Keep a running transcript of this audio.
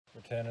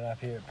for turning up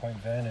here at Point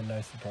Vernon,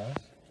 no surprise,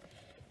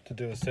 to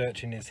do a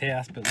search in his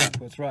house, but look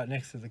what's right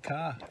next to the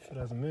car. If it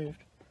hasn't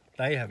moved,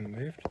 they haven't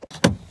moved.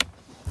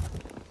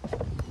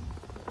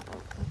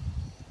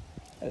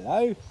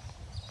 Hello.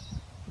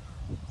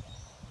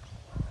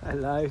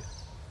 Hello. What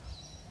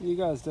are you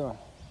guys doing?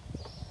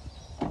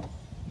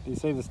 Do you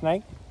see the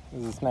snake?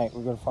 There's a snake,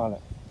 we've got to find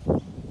it.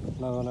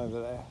 Another one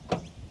over there.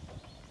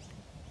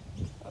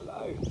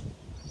 Hello.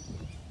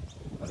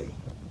 Buddy.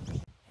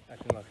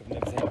 Acting like I've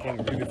never seen a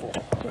kangaroo before.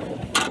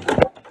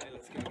 Okay,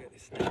 let's go get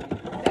this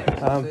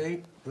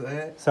snake.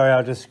 There. Sorry,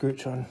 I'll just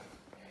scooch on.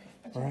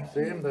 Right.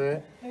 See him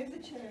there?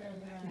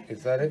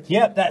 Is that it?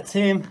 Yep, that's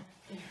him.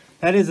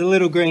 That is a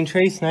little green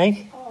tree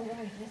snake.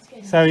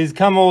 So he's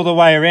come all the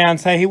way around,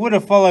 so he would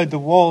have followed the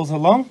walls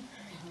along,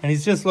 and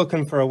he's just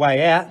looking for a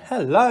way out.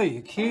 Hello,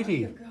 you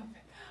cutie.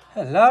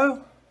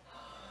 Hello.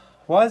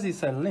 Why is he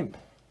so limp?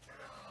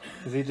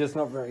 Is he just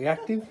not very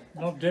active?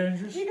 Not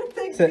dangerous?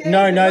 So,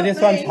 no, this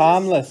one's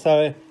harmless.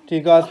 So do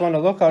you guys want to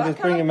look? I'll just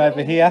bring him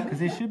over here. Because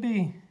he should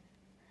be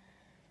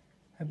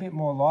a bit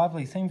more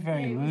lively. He seems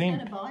very limp. He was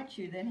going to bite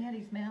you, then he had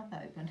his mouth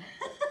open.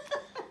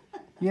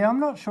 Yeah, I'm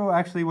not sure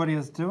actually what he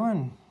was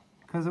doing,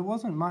 because it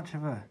wasn't much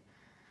of a...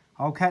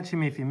 I'll catch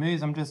him if he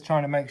moves. I'm just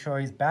trying to make sure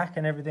he's back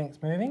and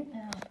everything's moving.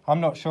 Yeah. I'm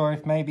not sure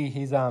if maybe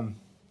he's got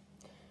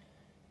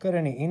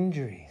any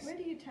injuries. Where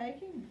do you take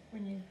him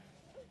when you...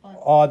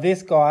 Oh,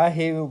 this guy,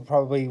 he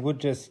would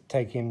just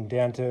take him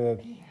down to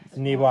a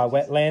nearby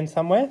wetland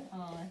somewhere.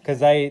 Because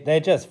they're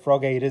just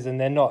frog eaters and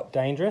they're not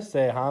dangerous.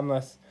 They're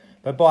harmless.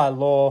 But by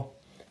law,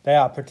 they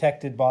are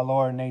protected by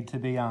law and need to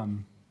be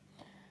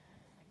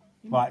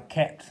like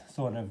kept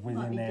sort of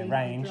within their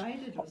range.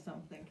 Dehydrated or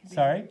something.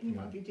 Sorry? He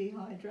might be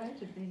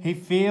dehydrated. He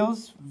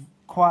feels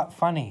quite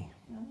funny.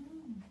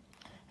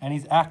 And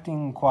he's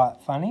acting quite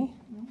funny.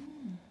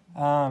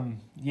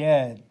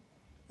 Yeah,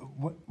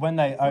 when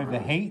they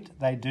overheat,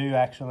 they do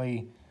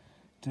actually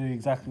do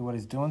exactly what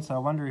he's doing. So I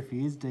wonder if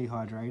he is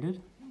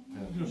dehydrated.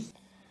 Yeah.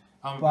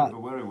 I'm a bit of a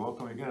worry. Well,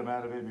 can we get him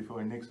out of here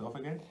before he nicks off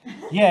again?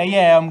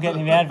 Yeah, I'm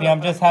getting him out of here.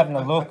 I'm just having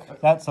a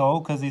look, that's all,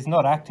 because he's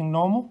not acting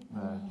normal.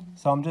 No.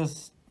 So I'm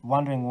just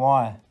wondering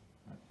why.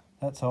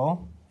 That's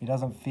all. He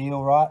doesn't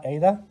feel right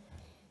either.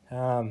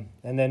 And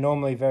they're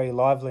normally very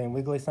lively and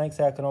wiggly snakes,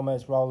 so I can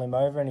almost roll him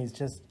over and he's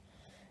just,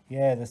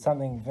 yeah, there's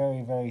something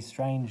very, very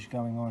strange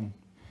going on.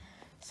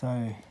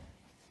 So,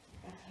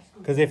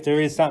 because if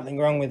there is something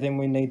wrong with him,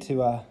 we need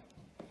to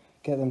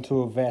get them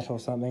to a vet or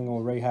something,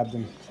 or rehab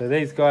them. So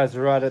these guys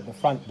are right at the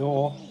front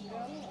door.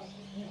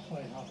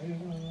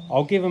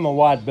 I'll give them a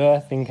wide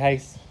berth in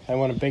case they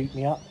want to beat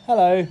me up.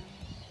 Hello.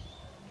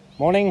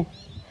 Morning.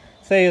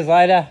 See you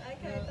later.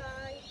 Okay,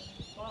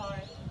 bye.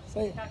 Bye.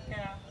 See.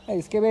 Hey,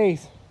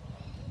 skibbies.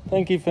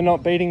 Thank you for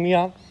not beating me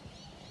up.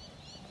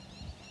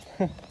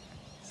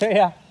 See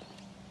ya.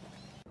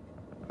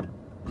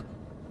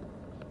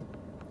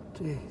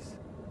 Jeez.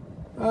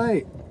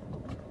 Hey.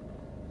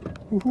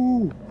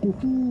 Woohoo.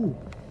 Woohoo.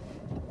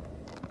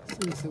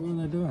 Seriously, what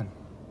are they doing?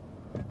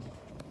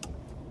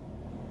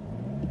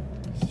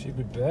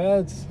 Stupid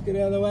birds. Get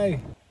out of the way.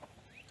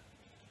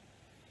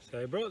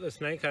 So I brought the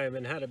snake home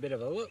and had a bit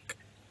of a look.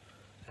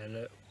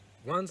 And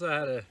once I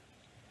had a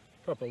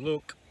proper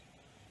look,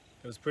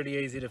 it was pretty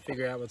easy to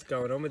figure out what's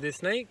going on with this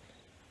snake.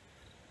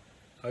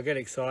 I get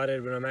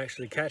excited when I'm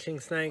actually catching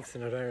snakes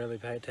and I don't really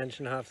pay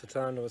attention half the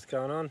time to what's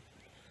going on.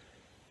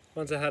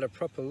 Once I had a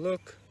proper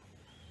look,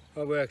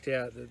 I worked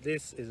out that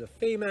this is a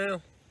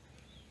female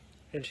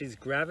and she's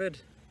gravid,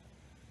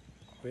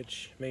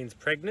 which means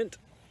pregnant.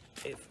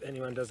 If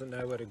anyone doesn't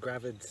know what a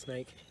gravid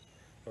snake,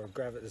 or a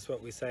gravid is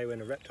what we say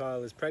when a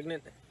reptile is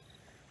pregnant, we'll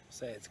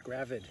say it's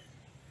gravid.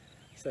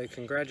 So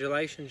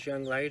congratulations,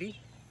 young lady.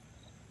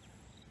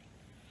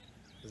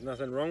 There's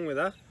nothing wrong with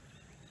her.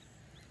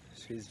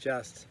 She's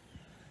just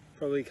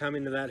probably come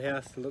into that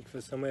house to look for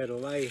somewhere to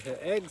lay her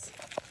eggs,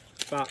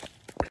 but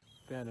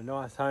found a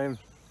nice home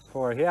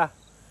for her here.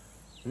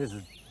 And this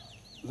is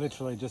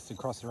literally just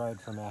across the road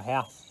from our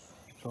house.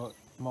 Thought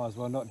might as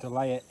well not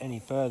delay it any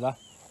further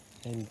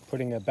and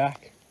putting her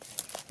back.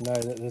 Know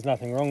that there's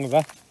nothing wrong with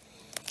her.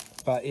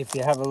 But if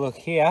you have a look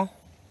here,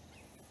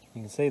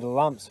 you can see the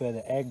lumps where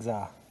the eggs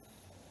are.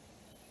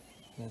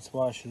 That's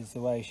why she's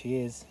the way she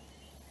is.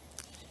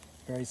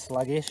 Very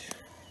sluggish.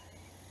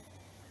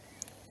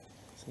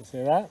 So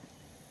see that?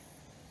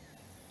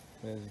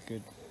 There's a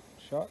good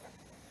shot.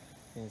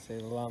 You can see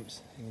the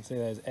lumps. You can see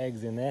those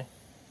eggs in there.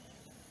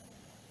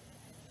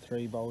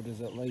 3 boulders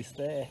at least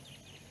there.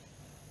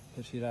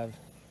 But she'd have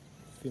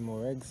a few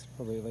more eggs,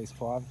 probably at least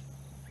 5,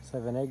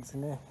 7 eggs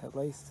in there at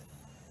least.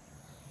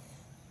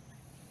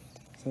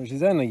 So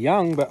she's only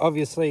young, but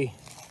obviously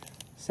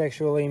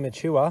sexually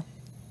mature.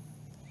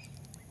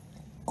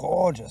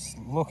 Gorgeous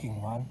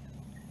looking one.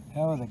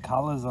 How are the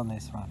colours on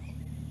this one?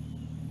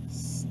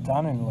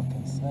 Stunning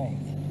looking snake.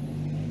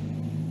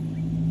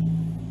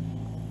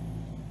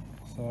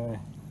 So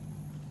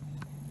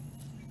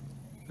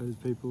those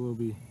people will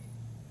be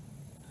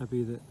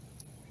happy that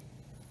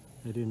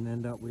they didn't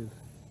end up with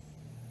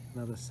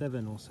another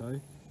 7 or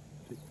so.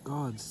 But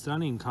God,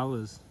 stunning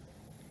colours.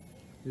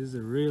 This is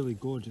a really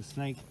gorgeous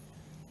snake.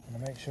 I'm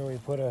gonna make sure we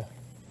put her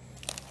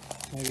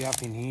maybe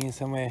up in here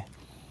somewhere.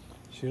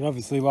 She'd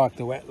obviously like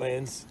the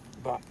wetlands,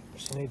 but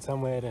she needs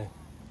somewhere to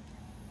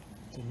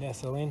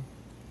nestle in.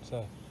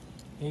 So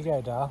here you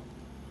go, Dal.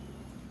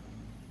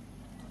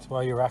 That's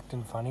why you're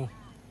acting funny.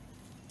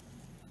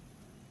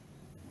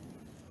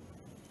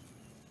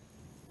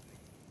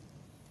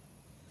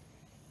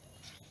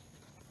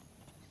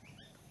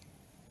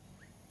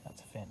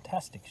 That's a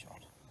fantastic shot.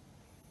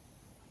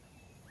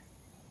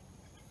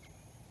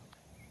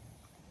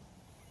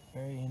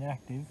 Very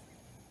inactive.